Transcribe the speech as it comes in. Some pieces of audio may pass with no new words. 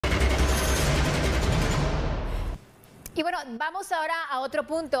Y bueno, vamos ahora a otro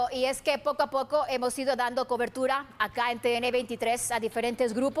punto, y es que poco a poco hemos ido dando cobertura acá en TN23 a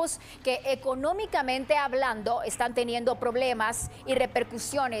diferentes grupos que económicamente hablando están teniendo problemas y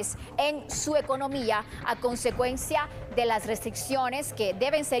repercusiones en su economía a consecuencia de las restricciones que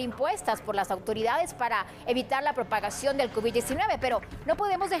deben ser impuestas por las autoridades para evitar la propagación del COVID-19. Pero no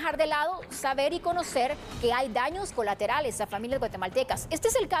podemos dejar de lado saber y conocer que hay daños colaterales a familias guatemaltecas. Este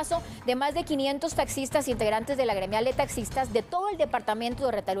es el caso de más de 500 taxistas integrantes de la Gremial de Taxistas de todo el departamento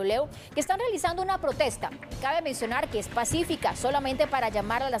de Retalhuleu que están realizando una protesta. Cabe mencionar que es pacífica, solamente para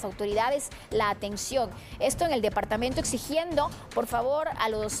llamar a las autoridades la atención. Esto en el departamento exigiendo, por favor, a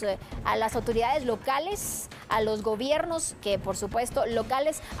las autoridades locales, a los gobiernos que, por supuesto,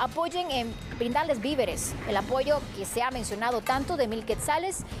 locales, apoyen en brindarles víveres. El apoyo que se ha mencionado tanto de 1,000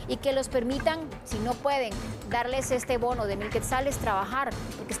 quetzales y que los permitan, si no pueden darles este bono de 1,000 quetzales, trabajar,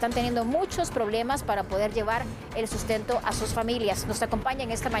 porque están teniendo muchos problemas para poder llevar el sustento a sus familias. Nos acompaña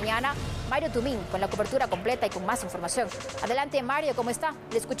en esta mañana Mario Tumín con la cobertura completa y con más información. Adelante, Mario, ¿cómo está?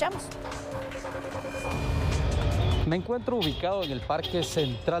 Le escuchamos. Me encuentro ubicado en el parque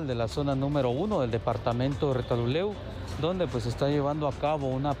central de la zona número 1 del departamento de Retalhuleu, donde pues se está llevando a cabo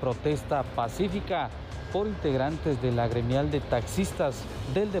una protesta pacífica por integrantes de la Gremial de Taxistas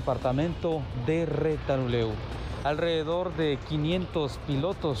del departamento de Retalhuleu. Alrededor de 500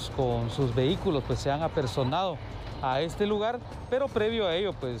 pilotos con sus vehículos pues se han apersonado a este lugar, pero previo a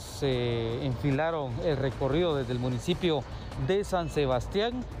ello pues se enfilaron el recorrido desde el municipio de San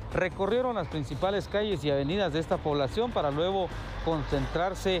Sebastián, recorrieron las principales calles y avenidas de esta población para luego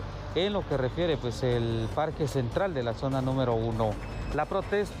concentrarse en lo que refiere pues el parque central de la zona número 1. La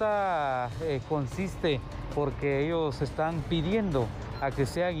protesta consiste porque ellos están pidiendo a que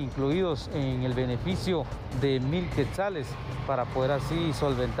sean incluidos en el beneficio de 1,000 quetzales para poder así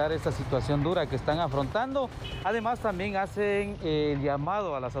solventar esta situación dura que están afrontando. Además también hacen el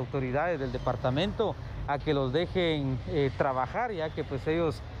llamado a las autoridades del departamento a que los dejen trabajar, ya que pues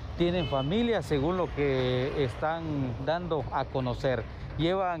ellos tienen familia, según lo que están dando a conocer.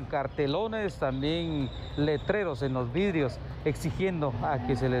 Llevan cartelones, también letreros en los vidrios exigiendo a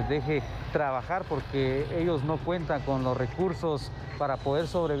que se les deje trabajar porque ellos no cuentan con los recursos para poder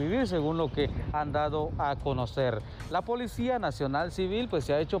sobrevivir, según lo que han dado a conocer. La Policía Nacional Civil pues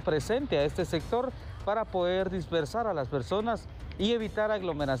se ha hecho presente a este sector para poder dispersar a las personas y evitar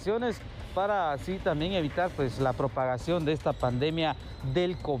aglomeraciones, para así también evitar pues la propagación de esta pandemia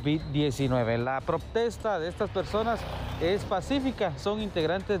del COVID-19. La protesta de estas personas es pacífica, son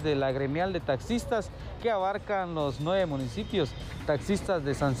integrantes de la Gremial de Taxistas que abarcan los 9 municipios, taxistas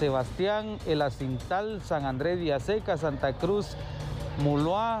de San Sebastián, El Acintal, San Andrés Villaseca, Santa Cruz,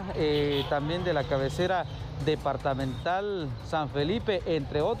 Muloa, también de la cabecera departamental San Felipe,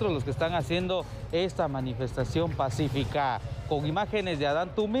 entre otros los que están haciendo esta manifestación pacífica. Con imágenes de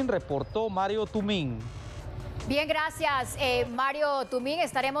Adán Tumín, reportó Mario Tumín. Bien, gracias, Mario Tumín.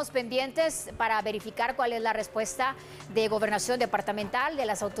 Estaremos pendientes para verificar cuál es la respuesta de gobernación departamental, de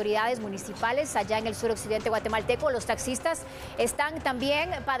las autoridades municipales allá en el suroccidente guatemalteco. Los taxistas están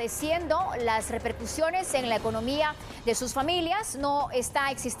también padeciendo las repercusiones en la economía de sus familias. No está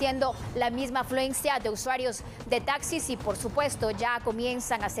existiendo la misma afluencia de usuarios de taxis y, por supuesto, ya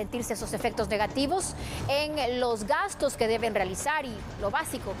comienzan a sentirse esos efectos negativos en los gastos que deben realizar y lo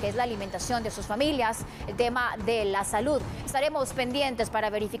básico que es la alimentación de sus familias, el tema de la salud. Estaremos pendientes para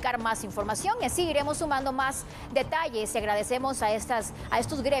verificar más información y así iremos sumando más detalles y agradecemos a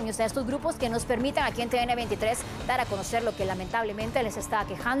estos gremios, a estos grupos que nos permitan aquí en TN23 dar a conocer lo que lamentablemente les está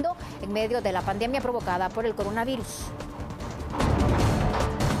aquejando en medio de la pandemia provocada por el coronavirus.